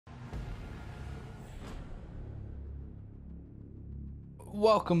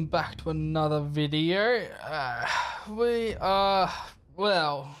Welcome back to another video. We are,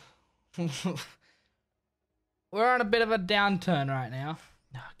 well, we're on a bit of a downturn right now.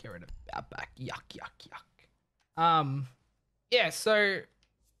 Get rid of our back. Yuck, yuck, yuck. Yeah, so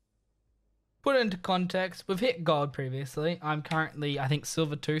put it into context. We've hit gold previously. I'm currently, I think,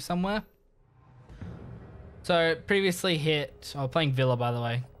 silver 2 somewhere. So previously hit, playing Villa, by the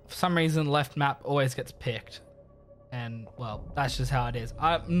way. For some reason, left map always gets picked. And well, that's just how it is.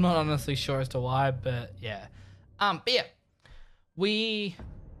 I'm not honestly sure as to why, but yeah. But yeah, we're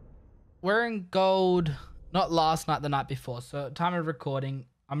in gold. Not last night, the night before. So time of recording,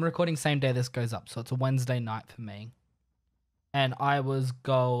 I'm recording same day this goes up, so it's a Wednesday night for me. And I was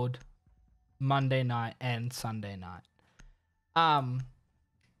gold Monday night and Sunday night.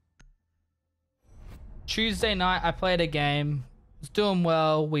 Tuesday night I played a game. Was doing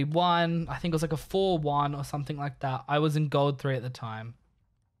well. We won. I think it was like a 4-1 or something like that. I was in gold 3 at the time.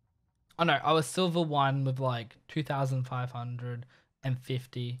 Oh no, I was silver 1 with like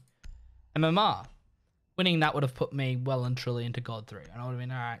 2,550 MMR. Winning that would have put me well and truly into gold 3. And I would have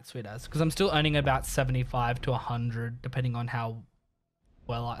been alright, sweet as. Because I'm still earning about 75 to 100 depending on how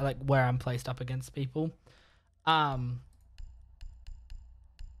well I, like where I'm placed up against people.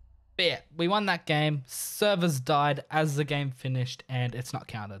 But yeah, we won that game. Servers died as the game finished, and it's not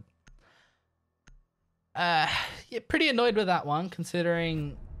counted. Yeah, pretty annoyed with that one,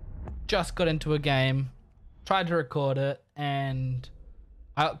 considering just got into a game, tried to record it, and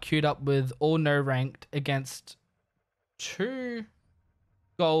I got queued up with all no ranked against 2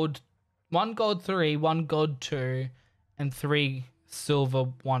 gold, 1 gold 3, 1 gold 2, and 3 silver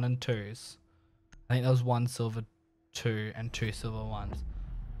 1 and 2s. I think there was 1 silver 2 and 2 silver 1s.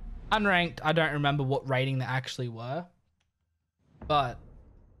 Unranked, I don't remember what rating they actually were, but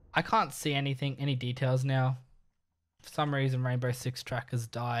I can't see anything, any details now. For some reason, Rainbow Six Trackers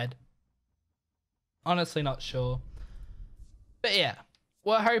died. Honestly, not sure. But yeah,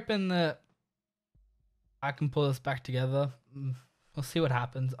 we're hoping that I can pull this back together. We'll see what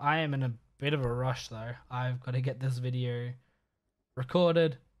happens. I am in a bit of a rush though. I've got to get this video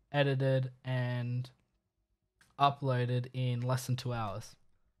recorded, edited, and uploaded in less than 2 hours.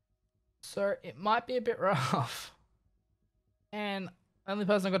 So it might be a bit rough. And the only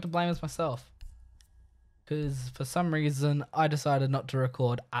person I got to blame is myself. Because for some reason, I decided not to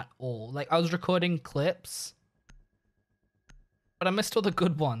record at all. Like, I was recording clips, but I missed all the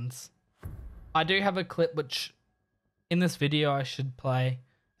good ones. I do have a clip which, in this video, I should play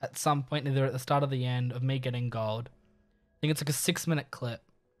at some point, either at the start or the end, of me getting gold. I think it's like a 6-minute clip.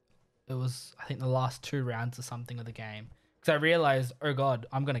 It was, I think, the last 2 rounds or something of the game. Because I realized, oh god,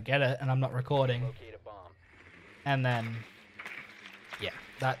 I'm going to get it and I'm not recording. And then, yeah,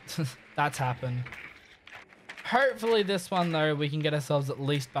 that's happened. Hopefully this one though, we can get ourselves at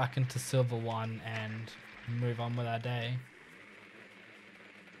least back into silver 1 and move on with our day.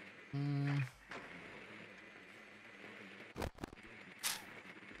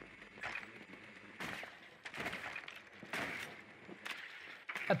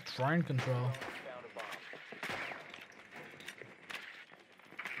 That drone control.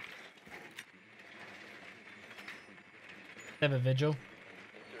 Have a vigil. I'm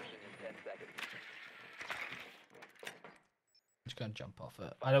just gonna jump off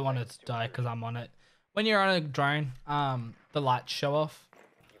it. I don't want it to die because I'm on it. When you're on a drone, the lights show off,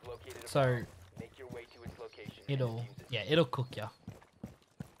 so it'll cook you.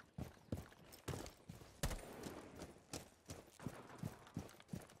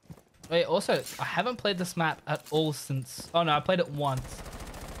 Wait, also, I haven't played this map at all since. Oh no, I played it once.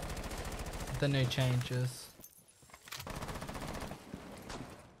 The new changes.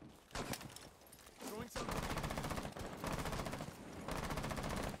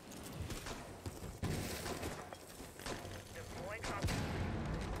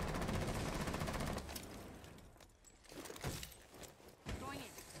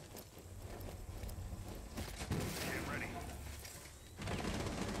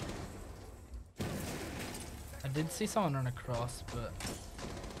 I did see someone run across, but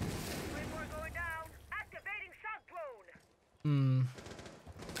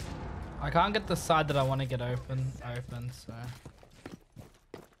I can't get the side that I want to get open, so.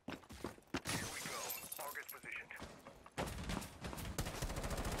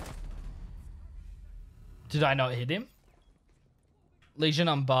 Did I not hit him? Legion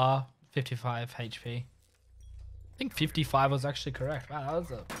on bar, 55 HP. I think 55 was actually correct. Wow, that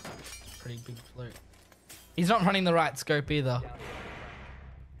was a pretty big fluke. He's not running the right scope either.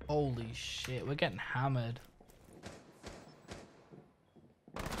 Holy shit, we're getting hammered.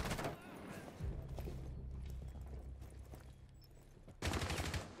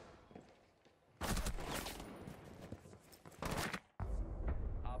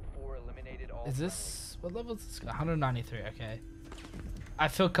 Is this... What level is this guy? 193, okay. I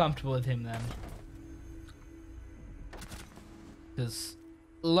feel comfortable with him then. Because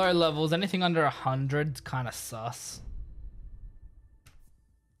low levels, anything under 100 is kind of sus.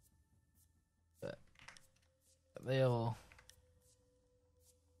 But they're all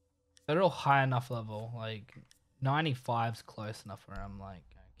high enough level. Like 95's close enough where I'm like,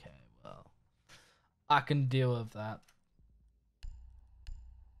 okay, well, I can deal with that.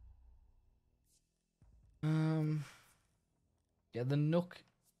 Yeah, the Nook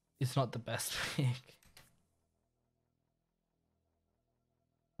is not the best pick.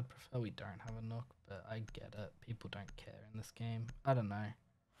 I prefer we don't have a Nook, but I get it. People don't care in this game. I don't know.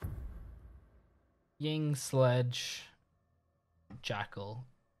 Ying, Sledge, Jackal.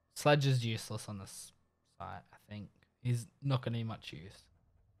 Sledge is useless on this site, I think. He's not going to be much use.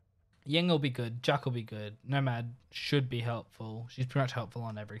 Ying will be good. Jack will be good. Nomad should be helpful. She's pretty much helpful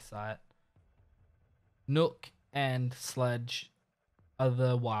on every site. Nook and Sledge are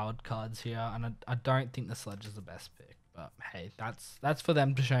the wild cards here, and I don't think the Sledge is the best pick. But hey, that's for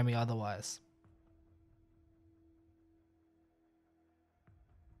them to show me otherwise.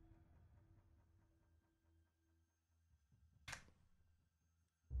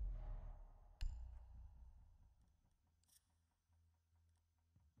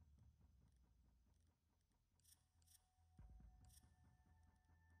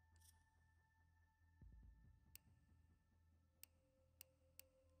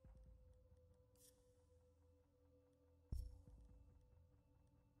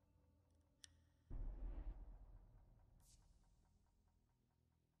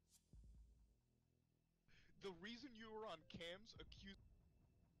 The reason you were on cams accused.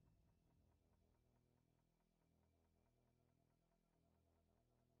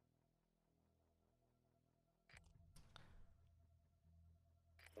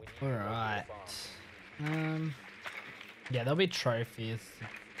 Alright. Yeah, there'll be trophies.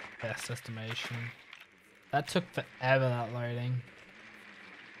 Best estimation. That took forever, that loading.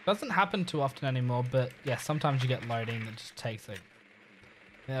 Doesn't happen too often anymore, but yeah, sometimes you get loading that just takes like,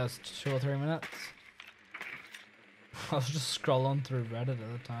 yeah, it was 2 or 3 minutes. I was just scrolling through Reddit at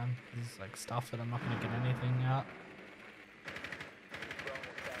the time. There's like stuff that I'm not gonna get anything out.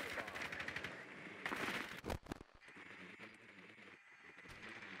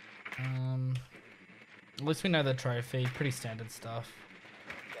 At least we know the trophy. Pretty standard stuff.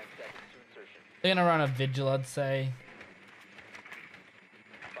 They're gonna run a vigil, I'd say.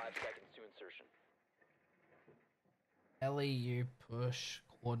 5 seconds to insertion. LEU push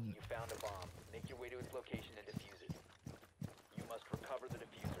coordinate. You found a bomb. Make your way to its location and defuse it. You must recover the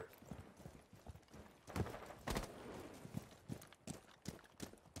diffuser.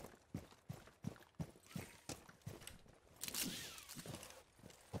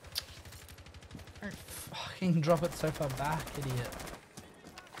 Don't fucking drop it so far back, idiot.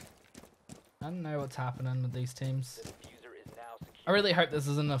 I don't know what's happening with these teams. The diffuser is now secure. I really hope this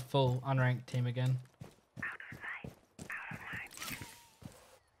isn't a full unranked team again.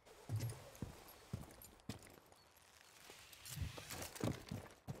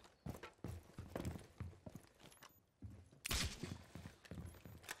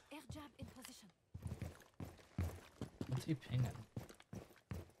 Air jab in position. What's he pinging?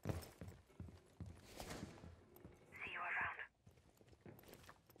 See you around.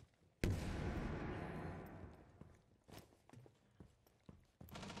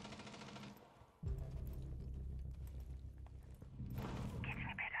 Getting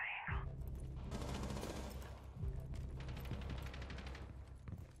a better angle.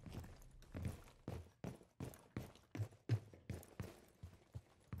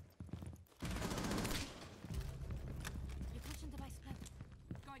 Repulsion device planted.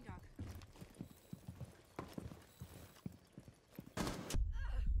 Going dark.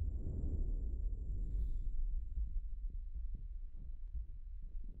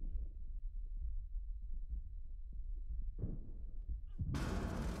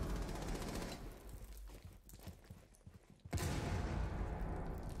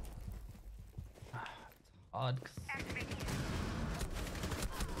 Odd. 'Cause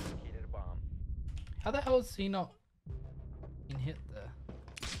Located a bomb. how the hell is he not in hit there?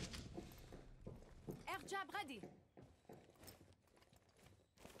 Air jab ready.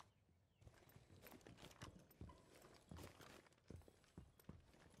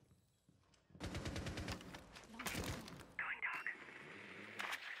 Going dark.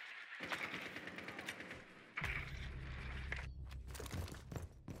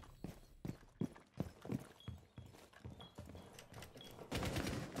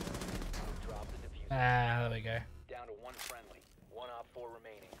 Drop the diffuser. Ah, there we go.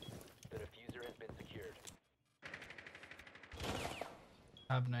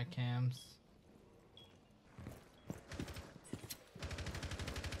 Have no cams.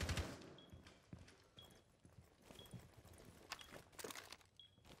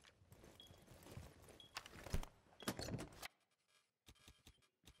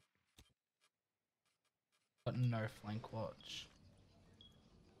 Got no flank watch.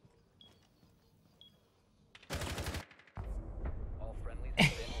 All friendlies have been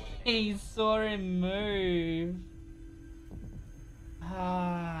eliminated. He saw him move.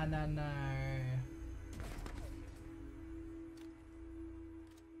 Ah, no.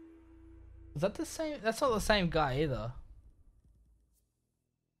 Is that the same? That's not the same guy either.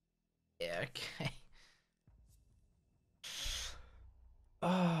 Yeah, okay.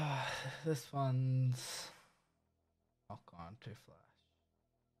 Ah, this one's not gone too flash.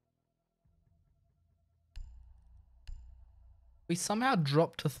 We somehow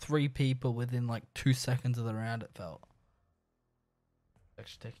dropped to 3 people within like 2 seconds of the round, it felt.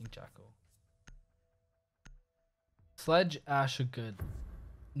 Actually taking Jackal. Sledge, Ash are good.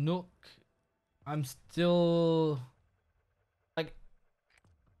 Nook, I'm still like,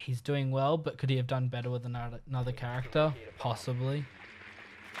 he's doing well, but could he have done better with another character? Possibly.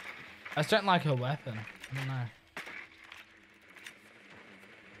 I just don't like her weapon. I don't know.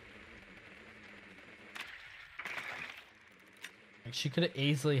 Like, she could have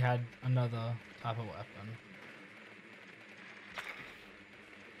easily had another type of weapon.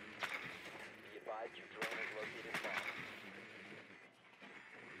 Be advised your drone has located a bomb.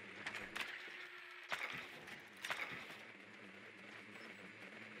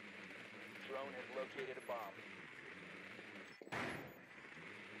 Drone has located a bomb.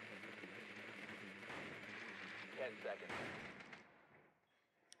 10 seconds.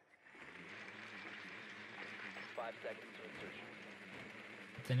 5 seconds to insertion.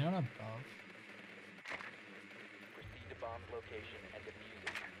 Is anyone above? Proceed to bomb's location and defuse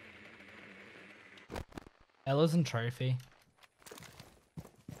it. Ella's and Trophy.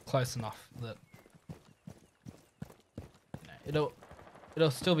 Close enough that it'll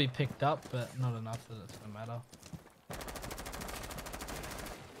still be picked up, but not enough that it's gonna matter.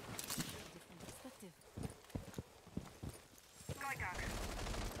 Different perspective. Going dark.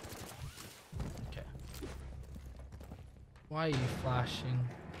 Okay. Why are you flashing?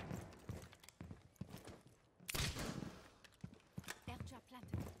 Air trap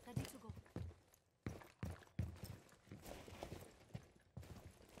planted. Ready to go.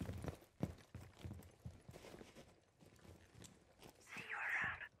 See you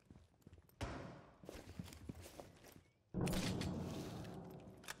around.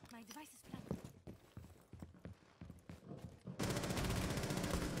 My device is planted.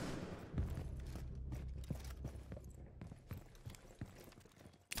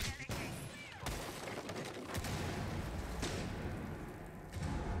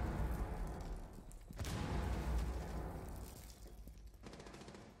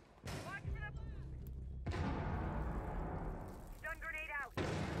 Watch for the stun grenade out.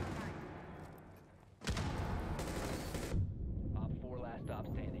 Op 4 last stop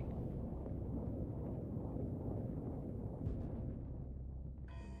standing.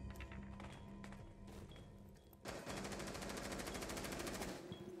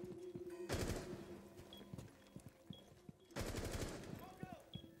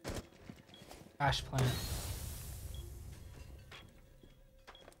 Ash plant.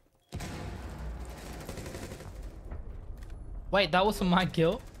 Wait, that wasn't my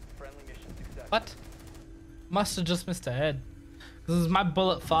kill? Friendly mission successful. What? Must have just missed a head. Because as my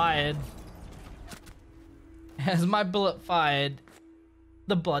bullet fired,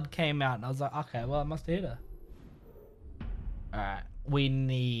 the blood came out, and I was like, okay, well, I must have hit her. Alright, we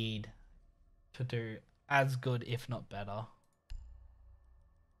need to do as good, if not better.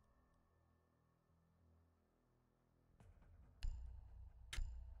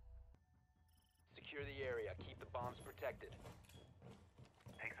 Secure the area. Keep the bombs protected.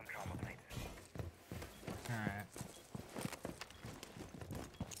 Take some trauma plates. Alright.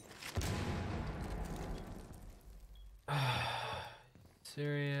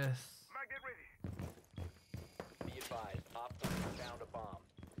 Serious. Magnet ready. Be advised. Op 4 found a bomb.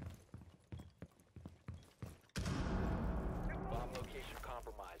 Bomb location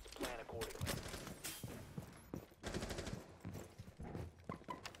compromised. Plan accordingly.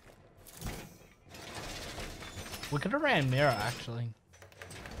 We could have ran mirror, actually.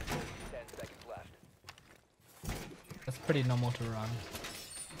 10 seconds left. That's pretty normal to run.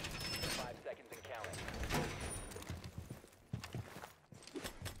 5 seconds and counting.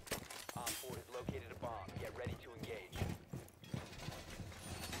 Op 4 has located a bomb. Get ready to engage.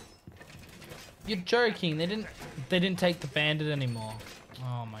 You're joking. They didn't take the bandit anymore.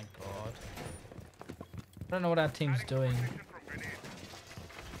 Oh my god. I don't know what our team's doing.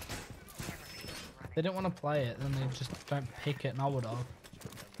 They didn't want to play it, then they just don't pick it, and I would have.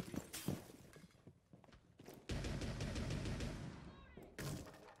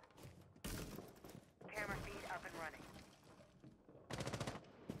 Camera feed up and running.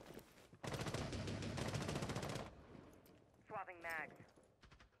 Swapping mags.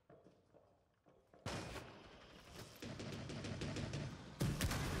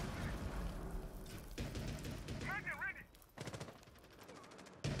 Target ready.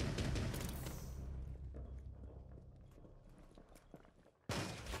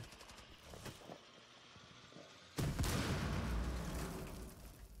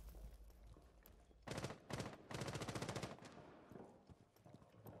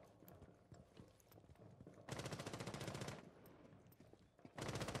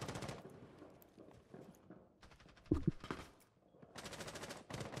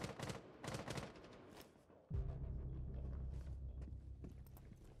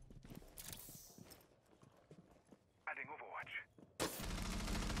 Adding Overwatch.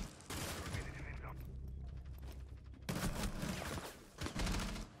 Defense up.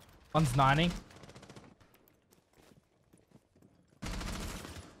 One's 90.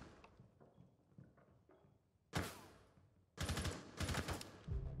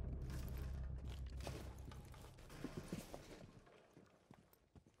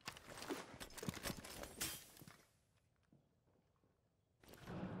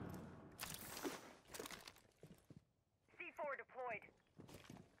 C4 deployed.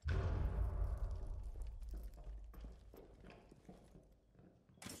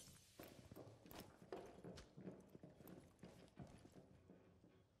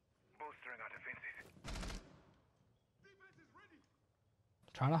 Bolstering our defenses.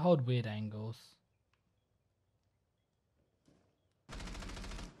 Trying to hold weird angles.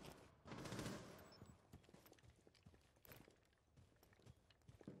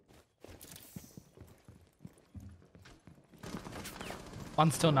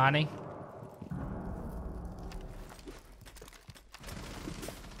 One's still 90.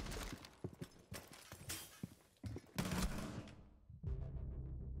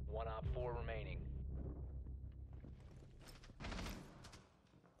 One op 4 remaining.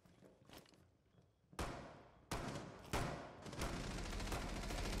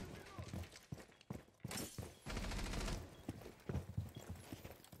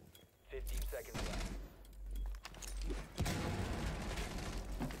 Seconds left.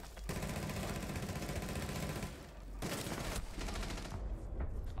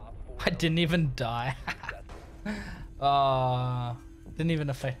 Op 4 I didn't even die. Didn't even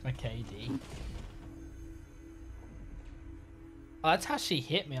affect my KD. Oh, that's how she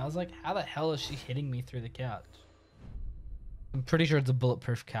hit me. I was like, how the hell is she hitting me through the couch? I'm pretty sure it's a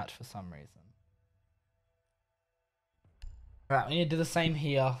bulletproof couch for some reason. Right, we need to do the same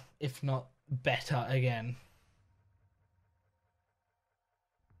here, if not better again.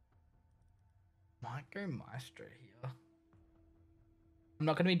 Might go Maestro here. I'm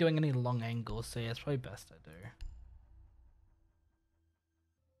not going to be doing any long angles, so yeah, it's probably best I do.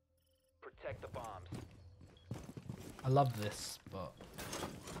 Protect the bombs. I love this, but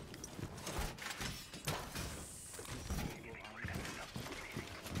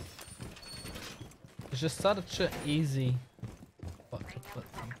it's just such an easy spot to put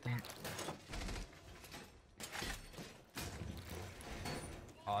something.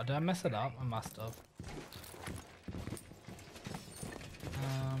 Oh, did I mess it up? I must have.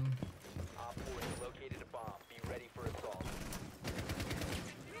 Op 4 has located a bomb. Be ready for assault.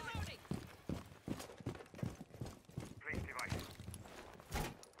 Place device.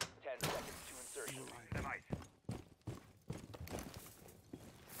 10 seconds to insertion. Device.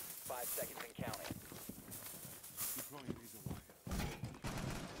 5 seconds and counting.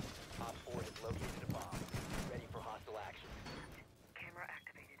 Op 4 has located a bomb. Be ready for hostile action. Camera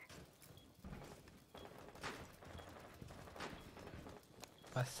activated.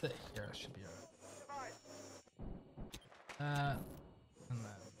 If I sit here, I should be alright. And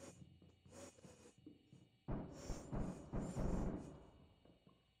then.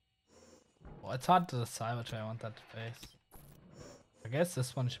 Well, it's hard to decide which way I want that to face. I guess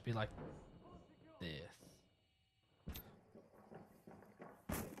this one should be like this.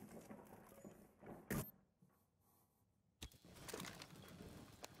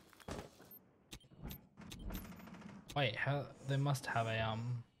 Wait, how they must have a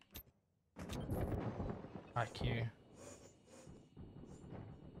IQ.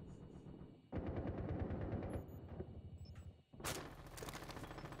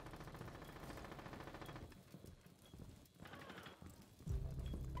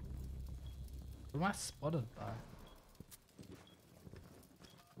 Who am I spotted by?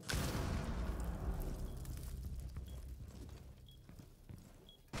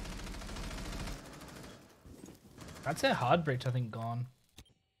 That's a hard breach, I think, gone.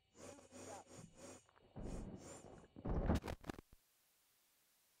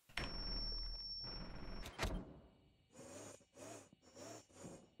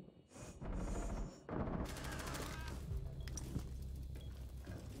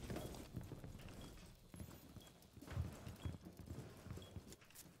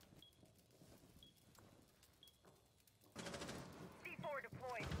 C4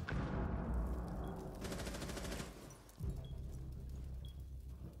 deployed.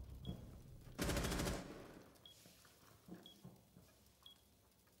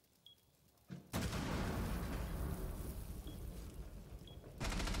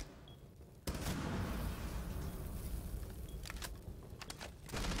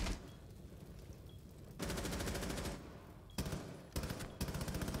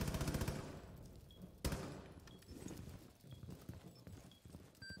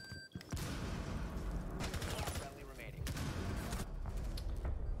 Friendly remaining.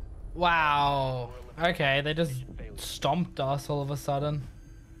 Wow. Okay, they just stomped us all of a sudden.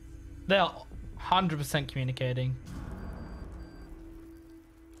 They're 100% communicating.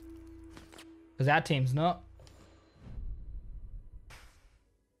 Because our team's not.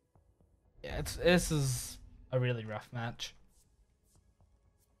 Yeah, this is a really rough match.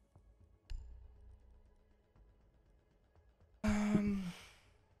 What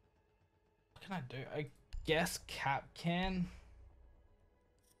can I do? I guess Cap can.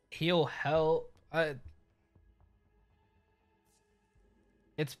 He'll help.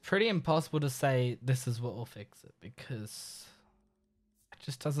 It's pretty impossible to say this is what will fix it because it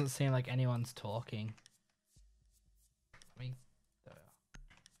just doesn't seem like anyone's talking. I mean, there we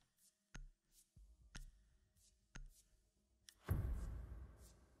are.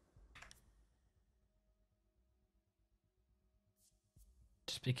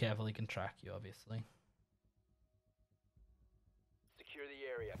 Just be careful, he can track you, obviously. Secure the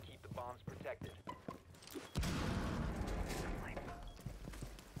area. Keep the bombs protected.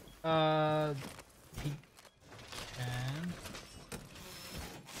 He can.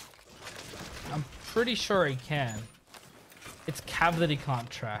 I'm pretty sure he can. It's Cav that he can't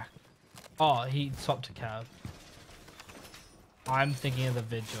track. Oh, he swapped to Cav. I'm thinking of the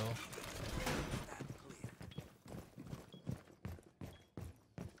Vigil.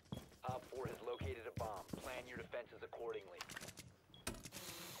 Op 4 has located a bomb. Plan your defenses accordingly.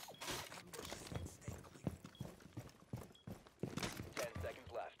 10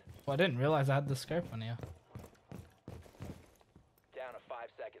 seconds left. Well, I didn't realize I had the scope on here. Down to 5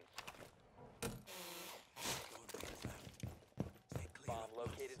 seconds. Bomb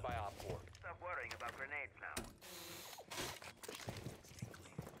located by Op 4. Stop worrying about grenades now.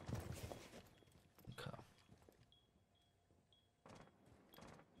 Okay.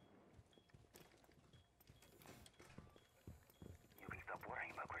 You can stop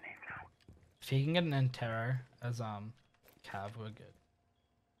worrying about grenades now. If he can get an Entero as Cav, we're good.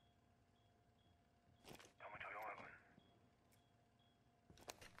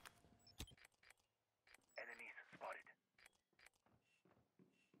 Enemies spotted.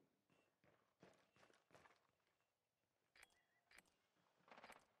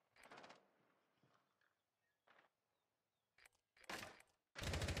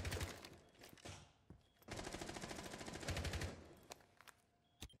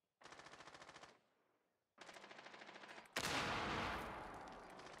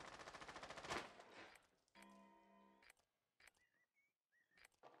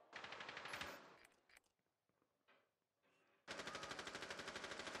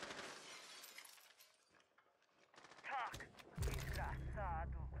 Talk.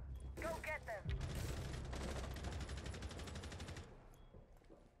 Desgraçado. Go get them.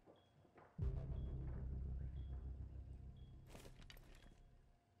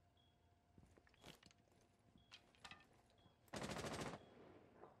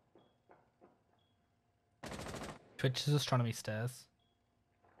 Twitch is astronomy stairs.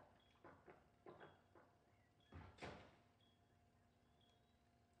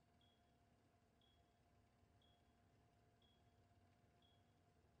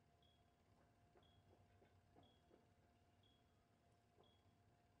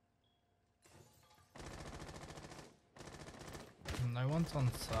 No one's on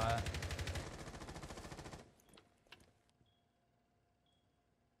site.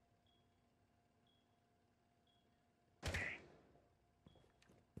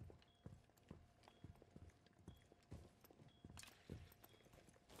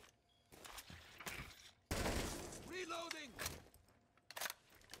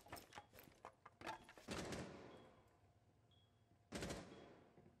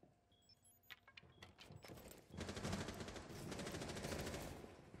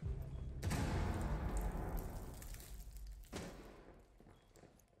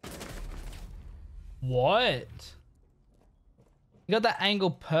 What? You got that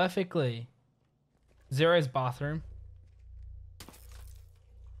angle perfectly. Zero's bathroom.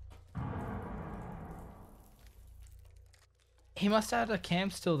 He must have had a cam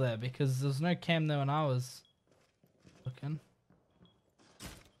still there because there's no cam there when I was looking.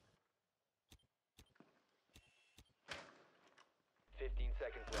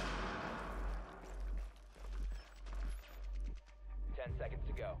 Seconds left. 10 seconds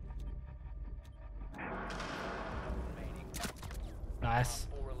to go. Remaining. Nice.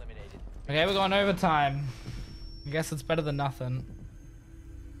 4 eliminated. Okay, we're going overtime. I guess it's better than nothing.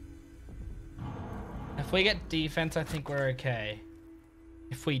 If we get defense, I think we're okay.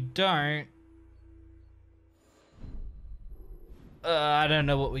 If we don't, I don't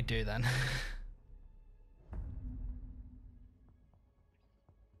know what we do then.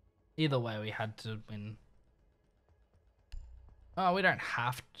 Either way, we had to win. Oh, we don't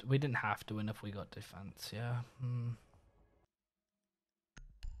have to. We didn't have to win if we got defense. Yeah.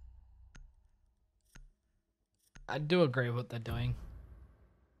 I do agree with what they're doing.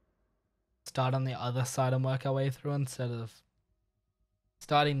 Start on the other side and work our way through instead of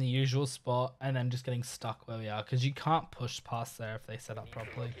starting the usual spot and then just getting stuck where we are, because you can't push past there if they set up Need to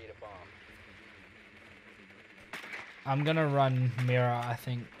properly. locate a bomb. I'm gonna run mirror, I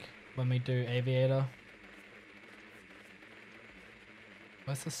think, when we do aviator.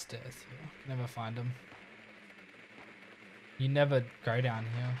 Where's the stairs here? Never find them. You never go down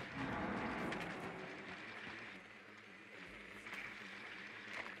here.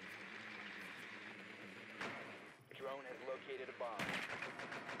 Drone has located a bomb.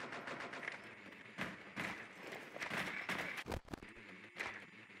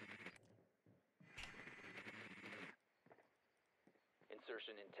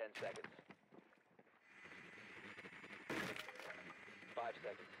 Insertion in 10 seconds. 5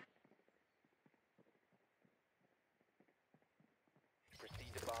 seconds.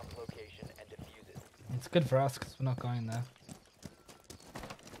 Proceed to bomb location and defuse it. It's good for us because we're not going there.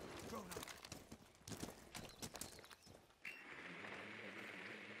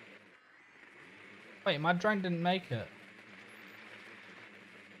 Wait, my drone didn't make it.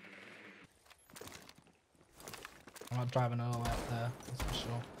 I'm not driving it all the way up there, that's for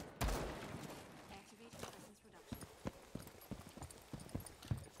sure. Activate presence reduction.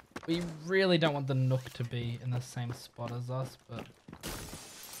 We really don't want the Nook to be in the same spot as us, but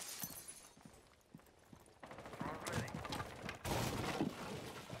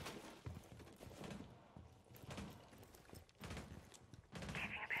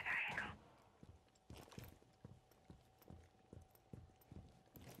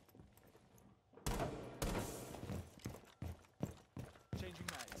Changing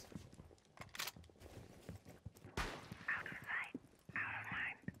mags.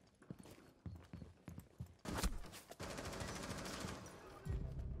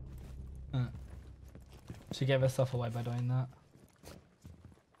 she gave herself away by doing that.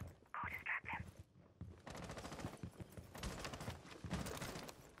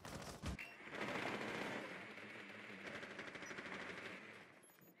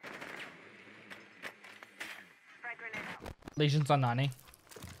 Frag grenade out. Legion's on 90.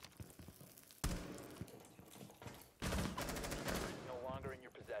 No longer in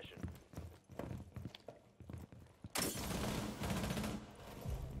your possession.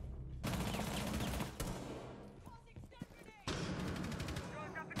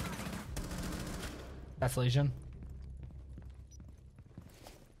 Drone's up and running. That's Legion.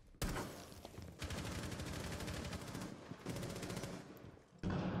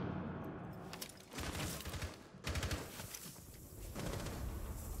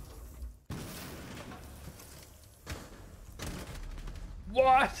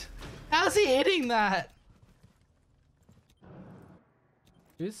 What? How's he hitting that?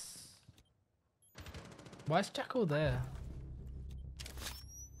 Who's... Why is Jackal there?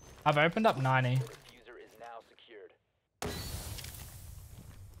 I've opened up 90. The diffuser is now secured.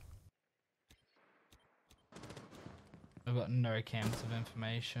 I've got no cams of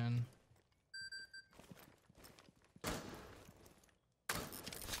information.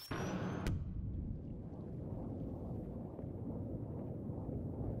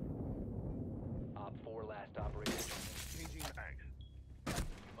 Op 4 last operator. Changing mags. You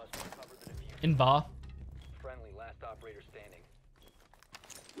must recover the diffuser. In bar. Friendly last operator standing.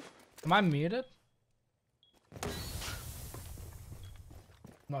 Am I muted?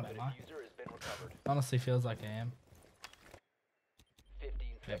 Not The am I? diffuser has been recovered. Honestly feels like I am. 15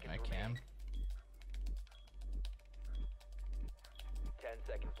 Yep, seconds I can. remaining. 10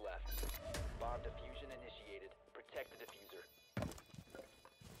 seconds left. Bomb diffusion initiated. Protect the diffuser.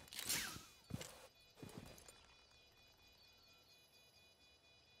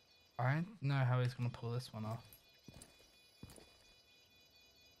 I don't know how he's gonna pull this one off.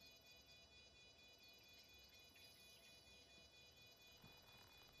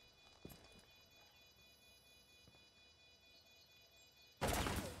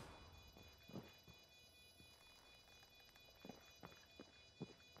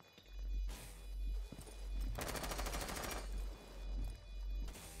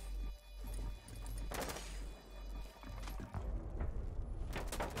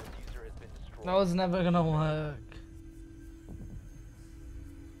 The diffuser has been destroyed. That was never gonna work.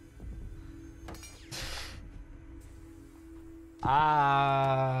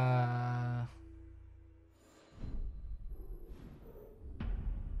 Ah.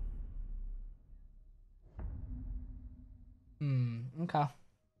 Okay.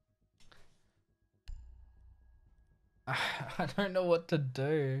 I don't know what to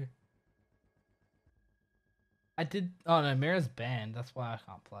do. I did. Oh no, Mira's banned. That's why I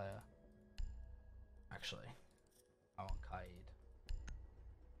can't play her. Actually, I want Kaid.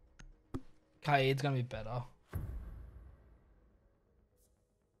 Kaid's gonna be better.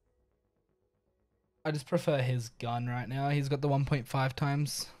 I just prefer his gun right now. He's got the 1.5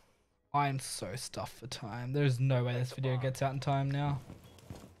 times. I am so stuffed for time. There's no way this video gets out in time now.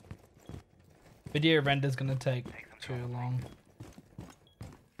 Video render's gonna take too long.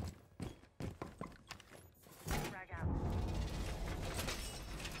 Frag out.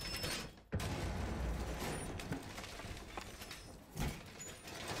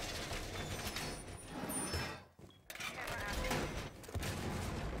 Camera active.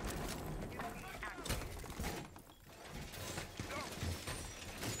 UAV activated.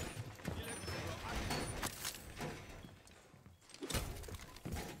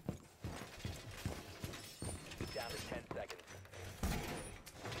 Down to 10 seconds.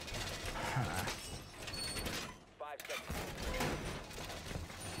 5 seconds.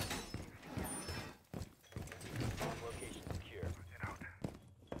 Bomb location secure.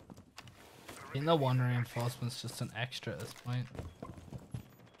 I think the one reinforcement's just an extra at this point.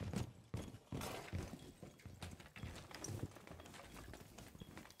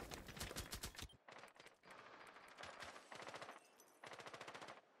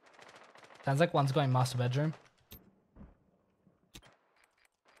 Sounds like one's going master bedroom.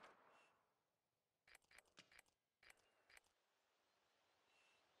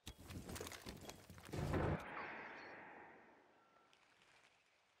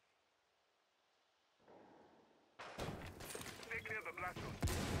 Stay clear of the blast zone.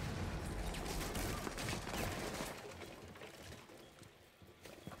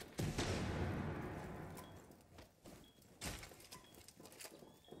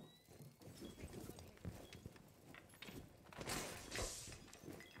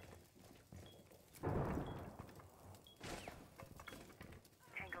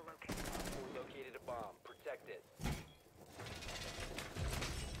 Tango located. Or located a bomb. Protect it.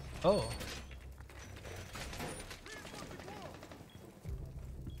 Oh.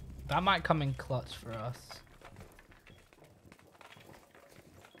 That might come in clutch for us.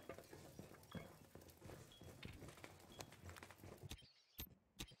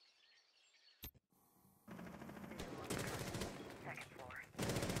 Second floor.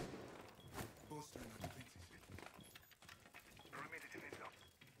 Perimeter defense up.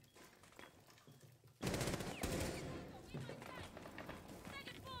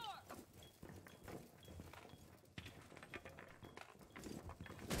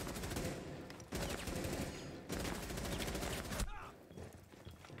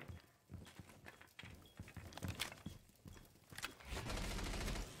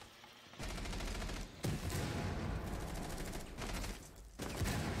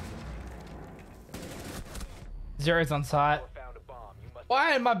 Zero's on site. Or found a bomb. You must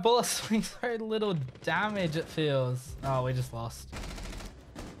Why did my bullets doing so little damage it feels? Oh, we just lost.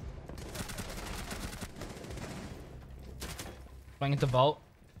 Going into vault.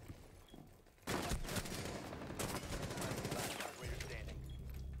 last operator standing.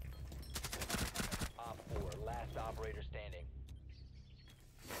 Op 4, last operator standing.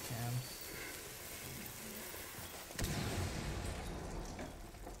 Damn.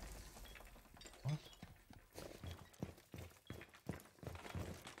 What?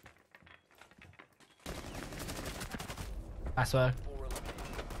 I swear. 4 eliminated.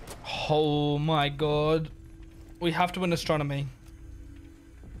 Oh my god. We have to win astronomy.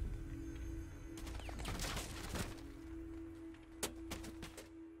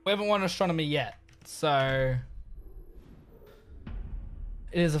 We haven't won astronomy yet, so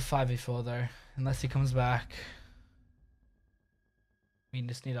it is a 5v4 though, unless he comes back. We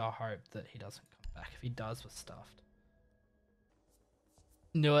just need our hope that he doesn't come back. If he does, we're stuffed.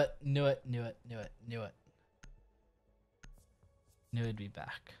 Knew it. Knew it. Knew it. Knew it. Knew it. Knew he'd be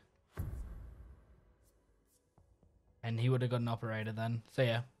back. And he would have got an operator then. So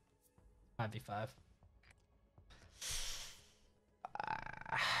yeah. 5v5.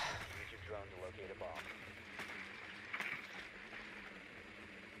 Use your drone to locate a bomb.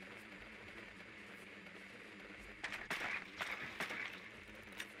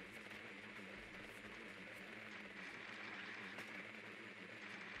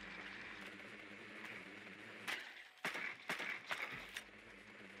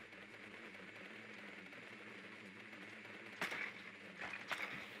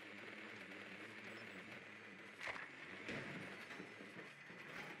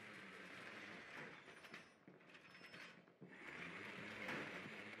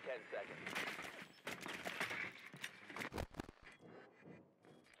 Seconds.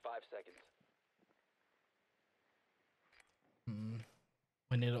 5 seconds.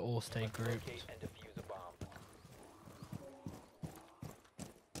 We need to all stay grouped. Locate and defuse a bomb.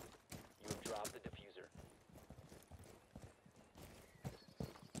 You have dropped the diffuser.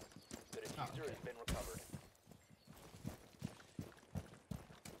 The diffuser has been recovered.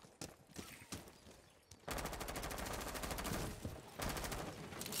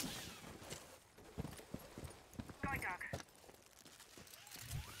 Going dark.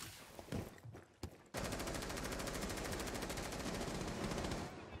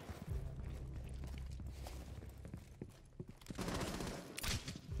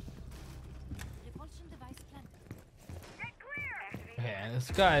 Repulsion device planted. Get clear. Activate. Okay, this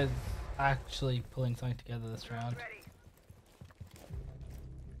guy's actually pulling something together this round. Ready.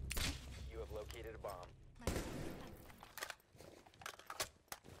 You have located a bomb. My device planted.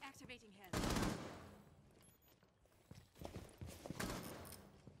 Activating head.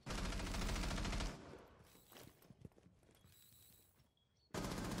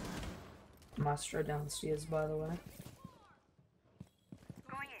 Maestro downstairs, by the way.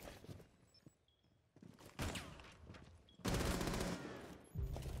 Going in.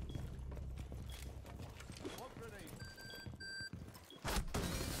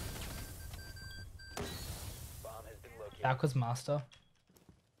 Bomb has been located. Back was master.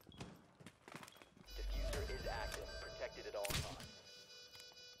 Diffuser is active. Protected at all times.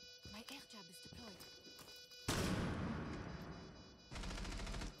 My air jab is deployed.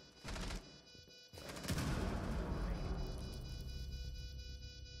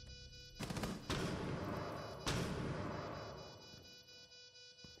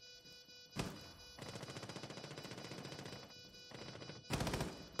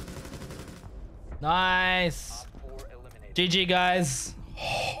 Nice. Op 4 eliminated. GG guys.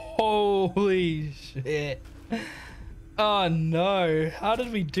 Holy shit. Oh no. How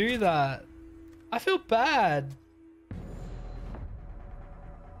did we do that? I feel bad.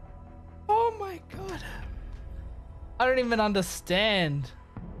 Oh my god. I don't even understand.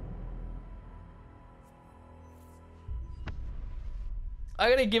 I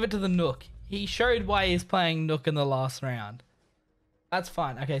gotta give it to the Nook. He showed why he's playing Nook in the last round. That's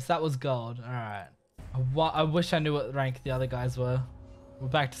fine. Okay, so that was gold. Alright. I wish I knew what rank the other guys were. We're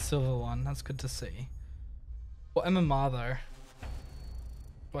back to silver 1. That's good to see. What MMR though?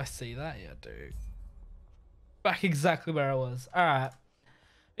 Do I see that? Yeah, dude. Back exactly where I was. Alright.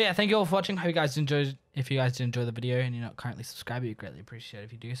 Yeah, thank you all for watching. Hope you guys enjoyed. If you guys did enjoy the video and you're not currently subscribed, we'd greatly appreciate it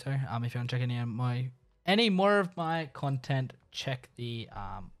if you do so. If you want to check any more of my content, check the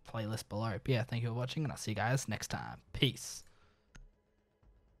playlist below. But yeah, thank you for watching, and I'll see you guys next time. Peace.